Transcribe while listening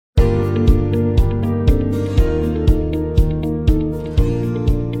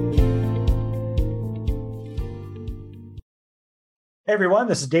Hey everyone,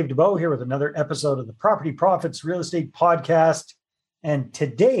 this is Dave Dubeau here with another episode of the Property Profits Real Estate Podcast. And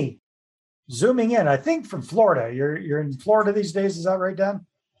today, zooming in, I think from Florida. You're in Florida these days, is that right, Dan?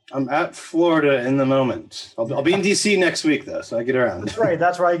 I'm at Florida in the moment. I'll be in DC next week, though, so I get around. That's right.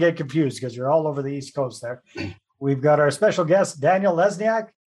 That's why I get confused, because you're all over the East Coast there. We've got our special guest, Daniel Lesniak.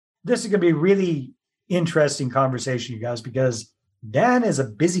 This is going to be a really interesting conversation, you guys, because Dan is a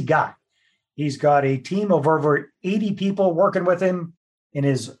busy guy. He's got a team of over 80 people working with him in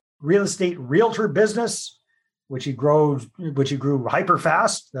his real estate realtor business, which he grew hyper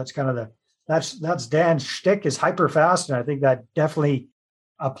fast. That's kind of that's Dan's shtick, is hyper fast, and I think that definitely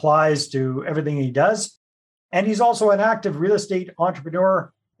applies to everything he does. And he's also an active real estate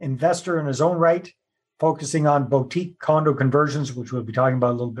entrepreneur, investor in his own right, focusing on boutique condo conversions, which we'll be talking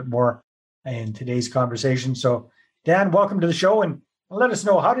about a little bit more in today's conversation. So, Dan, welcome to the show, and let us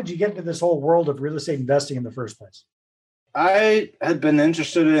know, how did you get into this whole world of real estate investing in the first place? I had been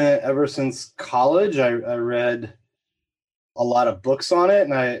interested in it ever since college. I read a lot of books on it,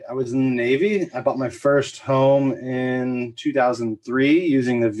 and I was in the Navy. I bought my first home in 2003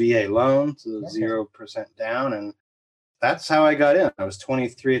 using the VA loan, so 0% down, and that's how I got in. I was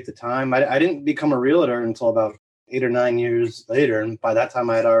 23 at the time. I didn't become a realtor until about 8 or 9 years later, and by that time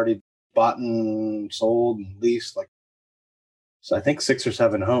I had already bought and sold and leased so I think 6 or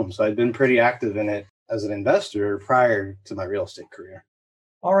 7 homes. So I'd been pretty active in it as an investor prior to my real estate career.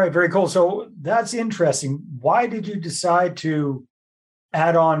 All right, very cool. So that's interesting. Why did you decide to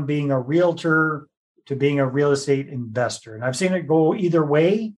add on being a realtor to being a real estate investor? And I've seen it go either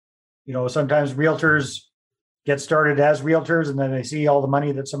way. You know, sometimes realtors get started as realtors, and then they see all the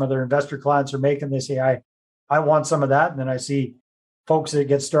money that some of their investor clients are making. They say, I want some of that. And then I see folks that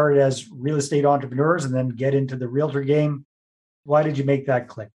get started as real estate entrepreneurs and then get into the realtor game. Why did you make that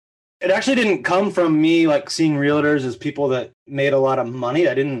click? It actually didn't come from me seeing realtors as people that made a lot of money.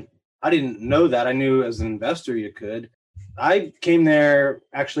 I didn't know that. I knew as an investor you could. I came there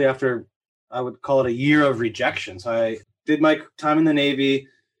actually after, I would call it, a year of rejection. So I did my time in the Navy,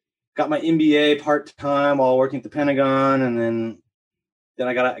 got my MBA part-time while working at the Pentagon, and then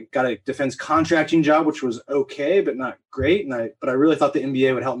I got a defense contracting job, which was okay, but not great. But I really thought the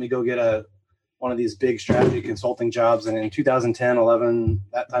MBA would help me go get one of these big strategy consulting jobs. And in 2010, 11,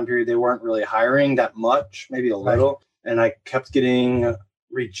 that time period, they weren't really hiring that much, maybe a little. Right. And I kept getting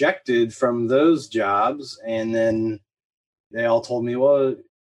rejected from those jobs. And then they all told me, well,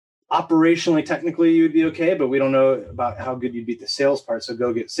 operationally, technically, you would be okay, but we don't know about how good you'd be at the sales part. So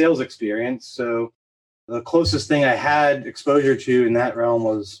go get sales experience. So the closest thing I had exposure to in that realm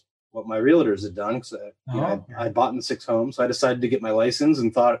was what my realtors had done. Because I bought in 6 homes. So I decided to get my license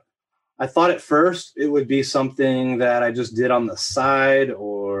and I thought at first it would be something that I just did on the side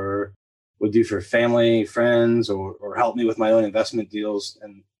or would do for family, friends, or help me with my own investment deals.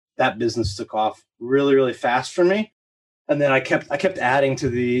 And that business took off really, really fast for me. And then I kept adding to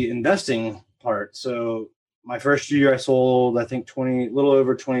the investing part. So my first year I sold, I think, little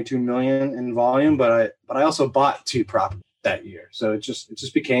over 22 million in volume, but I also bought 2 properties that year. So it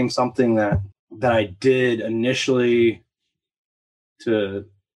just became something that I did initially to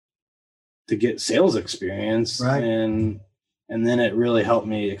get sales experience. Right. And then it really helped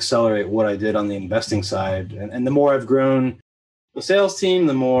me accelerate what I did on the investing side. And the more I've grown the sales team,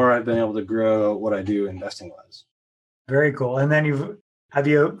 the more I've been able to grow what I do investing wise. Very cool. And then have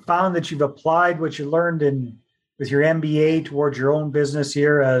you found that you've applied what you learned with your MBA towards your own business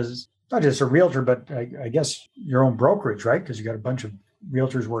here as not just a realtor, but I guess your own brokerage, right? Because you got a bunch of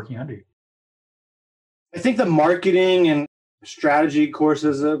realtors working under you. I think the marketing and strategy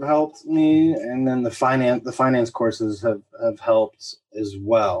courses have helped me, and then the finance courses have helped as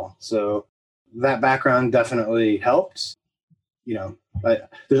well. So that background definitely helped. You know,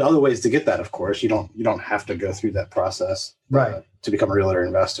 there's other ways to get that. Of course, you don't have to go through that process, right, to become a realtor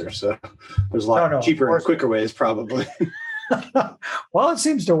investor. So there's a lot cheaper and quicker ways, probably. Well, it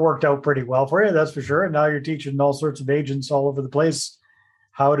seems to have worked out pretty well for you, that's for sure. And now you're teaching all sorts of agents all over the place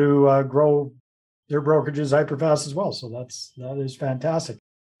how to grow their brokerages hyper fast as well. So that is fantastic.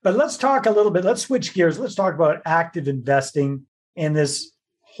 But let's talk a little bit. Let's switch gears. Let's talk about active investing in this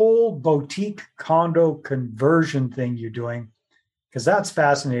whole boutique condo conversion thing you're doing, because that's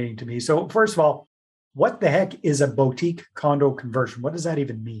fascinating to me. So first of all, what the heck is a boutique condo conversion? What does that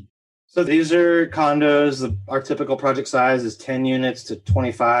even mean? So these are condos. Our typical project size is 10 units to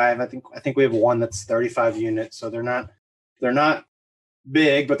 25. I think we have one that's 35 units. So they're not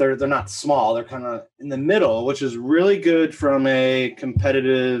big, but they're not small. They're kind of in the middle, which is really good from a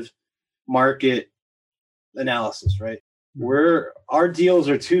competitive market analysis, right? Our deals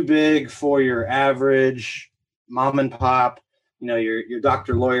are too big for your average mom and pop your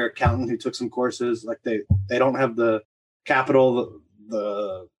doctor, lawyer, accountant who took some courses. Like they don't have the capital,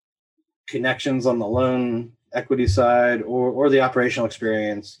 the connections on the loan equity side, or the operational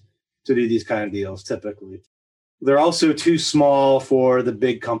experience to do these kind of deals. Typically, they're also too small for the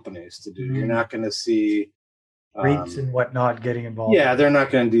big companies to do. You're not going to see REITs and whatnot getting involved. Yeah, they're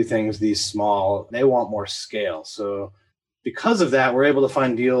not going to do things these small. They want more scale. So because of that, we're able to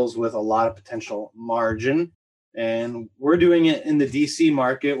find deals with a lot of potential margin. And we're doing it in the DC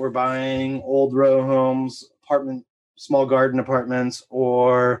market. We're buying old row homes, small garden apartments,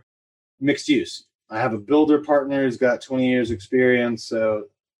 or mixed use. I have a builder partner who's got 20 years experience. So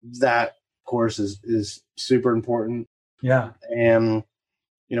that, of course, is super important. Yeah. And,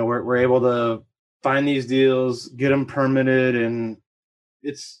 we're able to find these deals, get them permitted. And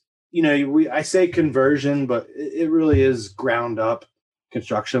it's, I say conversion, but it really is ground up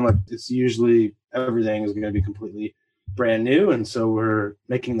construction. Like it's usually everything is going to be completely brand new. And so we're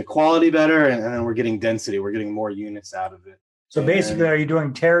making the quality better and then we're getting density. We're getting more units out of it. So basically, are you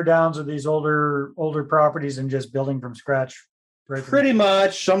doing tear downs of these older properties and just building from scratch? Pretty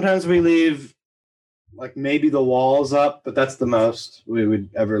much. Sometimes we leave like maybe the walls up, but that's the most we would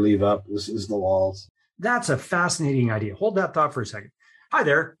ever leave up is the walls. That's a fascinating idea. Hold that thought for a second. Hi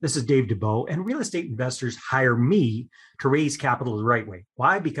there, this is Dave Dubeau, and real estate investors hire me to raise capital the right way.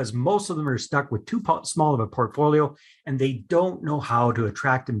 Why? Because most of them are stuck with too small of a portfolio and they don't know how to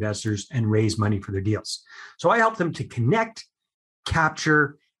attract investors and raise money for their deals. So I help them to connect,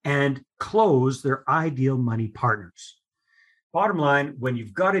 capture, and close their ideal money partners. Bottom line, when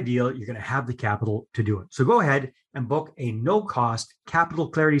you've got a deal, you're going to have the capital to do it. So go ahead and book a no-cost capital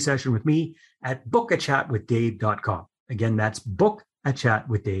clarity session with me at bookachatwithdave.com. Again, that's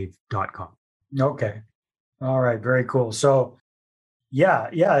bookachatwithdave.com. Okay. All right. Very cool. So yeah.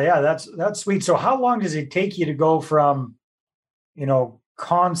 That's sweet. So how long does it take you to go from,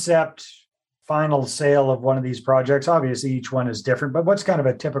 concept, final sale of one of these projects? Obviously, each one is different, but what's kind of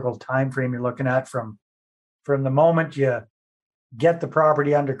a typical time frame you're looking at from the moment you get the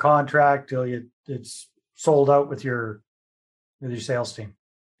property under contract till it's sold out with your sales team?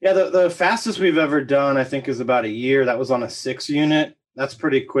 Yeah, the fastest we've ever done, I think, is about a year. That was on a 6 unit. That's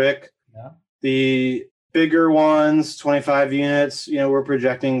pretty quick. Yeah. The bigger ones, 25 units, we're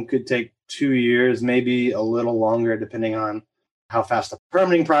projecting could take 2 years, maybe a little longer, depending on how fast the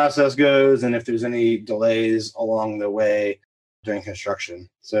permitting process goes and if there's any delays along the way during construction.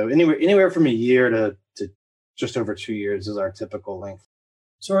 So anywhere from a year to just over 2 years is our typical length.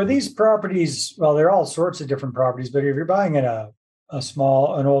 So are these properties, well, they're all sorts of different properties, but if you're buying in an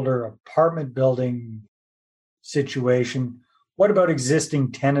older apartment building situation, what about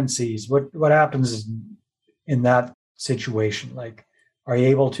existing tenancies? What happens in that situation? Like, are you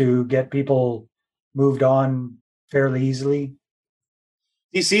able to get people moved on fairly easily?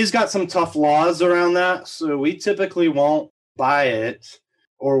 DC's got some tough laws around that, so we typically won't buy it,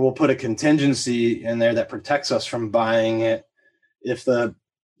 or we'll put a contingency in there that protects us from buying it if the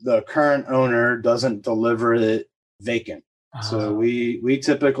current owner doesn't deliver it vacant. So we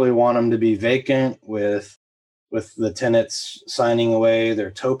typically want them to be vacant with the tenants signing away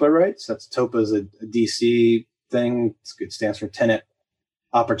their TOPA rights. That's TOPA is a DC thing. It stands for Tenant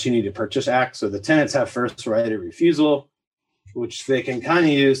Opportunity to Purchase Act. So the tenants have first right of refusal, which they can kind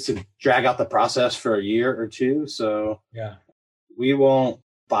of use to drag out the process for a year or two. So yeah, we won't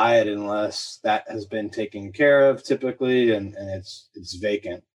buy it unless that has been taken care of typically and it's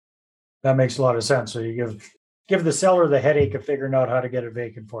vacant. That makes a lot of sense. So you give the seller the headache of figuring out how to get it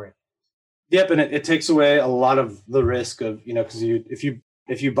vacant for you. Yep, and it takes away a lot of the risk of, because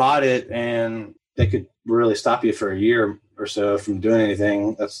if you bought it and they could really stop you for a year or so from doing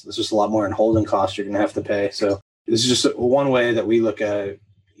anything, that's just a lot more in holding costs you're going to have to pay. So this is just one way that we look at,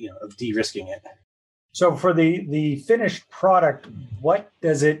 of de-risking it. So for the finished product, what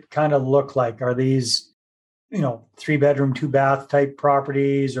does it kind of look like? Are these, 3-bedroom, 2-bath type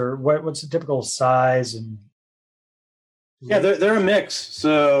properties, or what's the typical size? And yeah, they're a mix.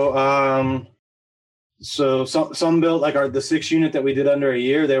 So some built like the 6 unit that we did under a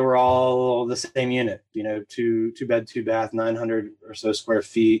year, they were all the same unit. 2 bed, 2 bath, 900 or so square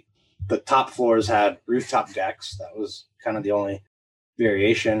feet. The top floors had rooftop decks. That was kind of the only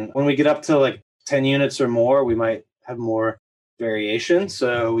variation. When we get up to like 10 units or more, we might have more variation.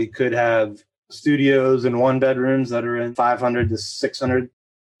 So we could have studios and 1-bedrooms that are in 500 to 600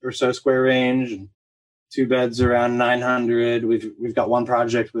 or so square range, and 2 beds around 900. We've got one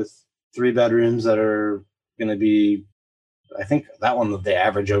project with 3 bedrooms that are going to be, I think that one, they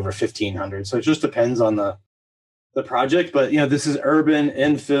average over 1,500. So it just depends on the project. But, this is urban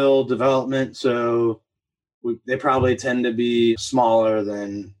infill development. So they probably tend to be smaller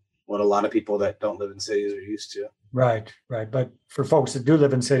than what a lot of people that don't live in cities are used to. Right. But for folks that do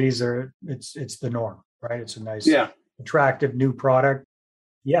live in cities, it's the norm, right? It's a nice, attractive new product.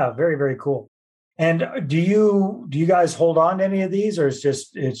 Yeah, very, very cool. And do you guys hold on to any of these, or it's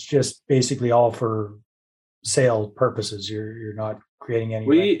just basically all for sale purposes? You're not creating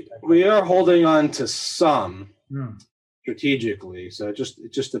any. We are holding on to some strategically. So it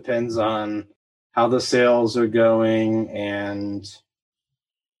just depends on how the sales are going and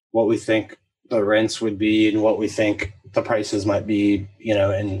what we think the rents would be and what we think the prices might be,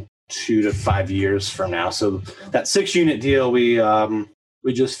 in 2 to 5 years from now. So that 6-unit deal we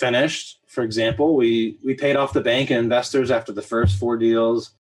just finished, for example, we paid off the bank and investors after the first 4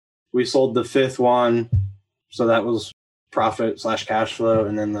 deals. We sold the 5th one. So that was profit / cash flow.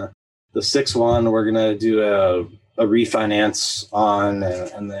 And then the 6th one, we're going to do a refinance on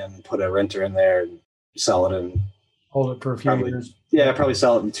and then put a renter in there and sell it and hold it for a few years. Yeah, probably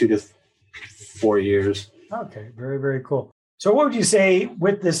sell it in 2 to 4 years. Okay, very, very cool. So what would you say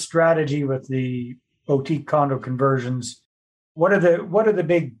with this strategy with the boutique condo conversions? What are the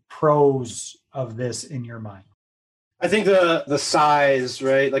big pros of this in your mind? I think the size,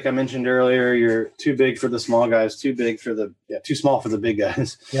 right? Like I mentioned earlier, you're too big for the small guys, too small for the big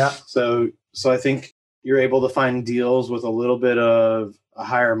guys. Yeah. So I think you're able to find deals with a little bit of a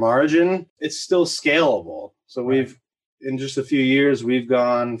higher margin. It's still scalable. So in just a few years, we've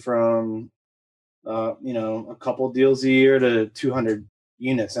gone from, a couple deals a year to 200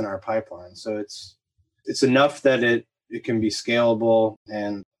 units in our pipeline. So it's enough that it can be scalable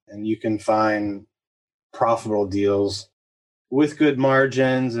and you can find profitable deals with good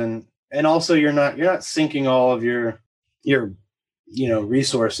margins. And also you're not sinking all of your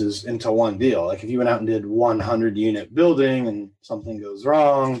resources into one deal. Like if you went out and did 100 unit building and something goes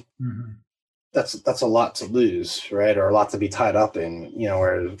wrong, that's a lot to lose, right? Or a lot to be tied up in,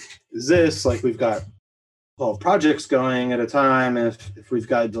 where is this, like we've got 12 projects going at a time. If we've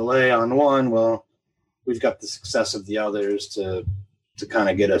got a delay on one, well, we've got the success of the others to kind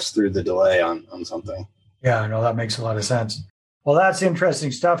of get us through the delay on something. Yeah, I know that makes a lot of sense. Well, that's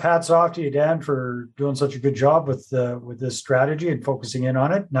interesting stuff. Hats off to you, Dan, for doing such a good job with this strategy and focusing in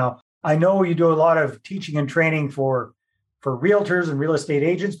on it. Now, I know you do a lot of teaching and training for realtors and real estate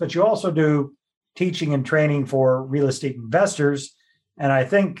agents, but you also do teaching and training for real estate investors. And I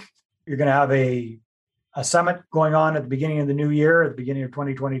think you're going to have a summit going on at the beginning of the new year, at the beginning of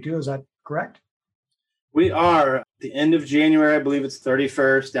 2022. Is that correct? We are at the end of January. I believe it's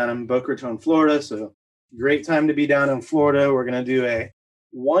 31st down in Boca Raton, Florida. So great time to be down in Florida. We're going to do a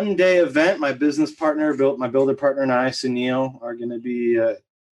 1-day event. My builder partner and I, Sunil, are going to be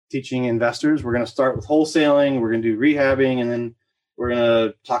teaching investors. We're going to start with wholesaling. We're going to do rehabbing, and then we're going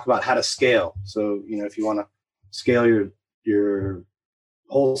to talk about how to scale. So, if you want to scale your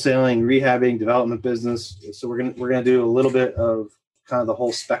wholesaling, rehabbing, development business. So we're going to do a little bit of kind of the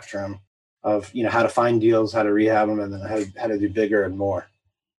whole spectrum of, how to find deals, how to rehab them, and then how to do bigger and more.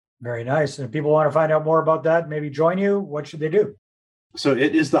 Very nice. And if people want to find out more about that, maybe join you, what should they do? So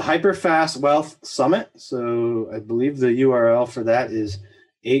it is the Hyperfast Wealth Summit. So I believe the URL for that is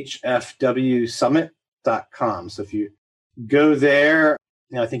hfwsummit.com. So if you go there,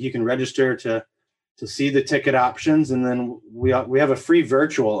 I think you can register to see the ticket options. And then we have a free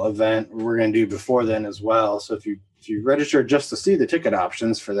virtual event we're going to do before then as well. So if you register just to see the ticket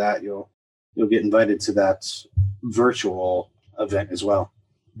options for that, you'll get invited to that virtual event as well.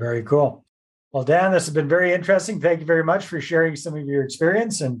 Very cool. Well, Dan, this has been very interesting. Thank you very much for sharing some of your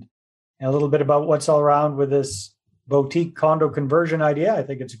experience and a little bit about what's all around with this boutique condo conversion idea. I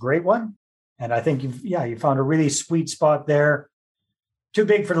think it's a great one. And I think you found a really sweet spot there. Too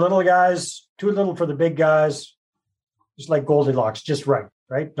big for the little guys, too little for the big guys. Just like Goldilocks, just right?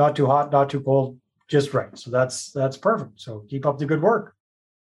 Not too hot, not too cold, just right. So that's perfect. So keep up the good work.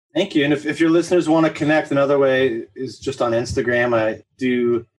 Thank you. And if your listeners want to connect, another way is just on Instagram. I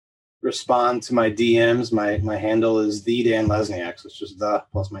do respond to my DMs. My handle is the Dan Lesniak. So it's just the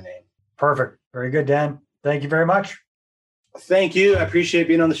plus my name. Perfect. Very good, Dan. Thank you very much. Thank you. I appreciate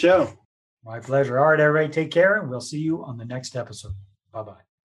being on the show. My pleasure. All right, everybody, take care, and we'll see you on the next episode. Bye-bye.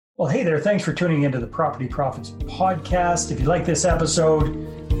 Well, hey there. Thanks for tuning into the Property Profits Podcast. If you like this episode,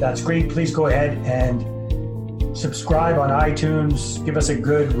 that's great. Please go ahead and subscribe on iTunes. Give us a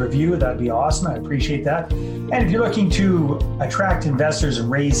good review. That'd be awesome. I appreciate that. And if you're looking to attract investors and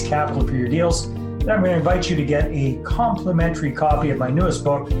raise capital for your deals, then I'm going to invite you to get a complimentary copy of my newest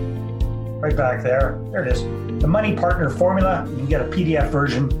book. Right back there. There it is. The Money Partner Formula. You can get a PDF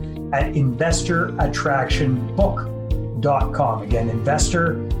version at investorattractionbook.com. Again,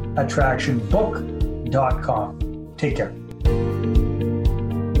 investorattractionbook.com. realestateinvestor.com. Take care.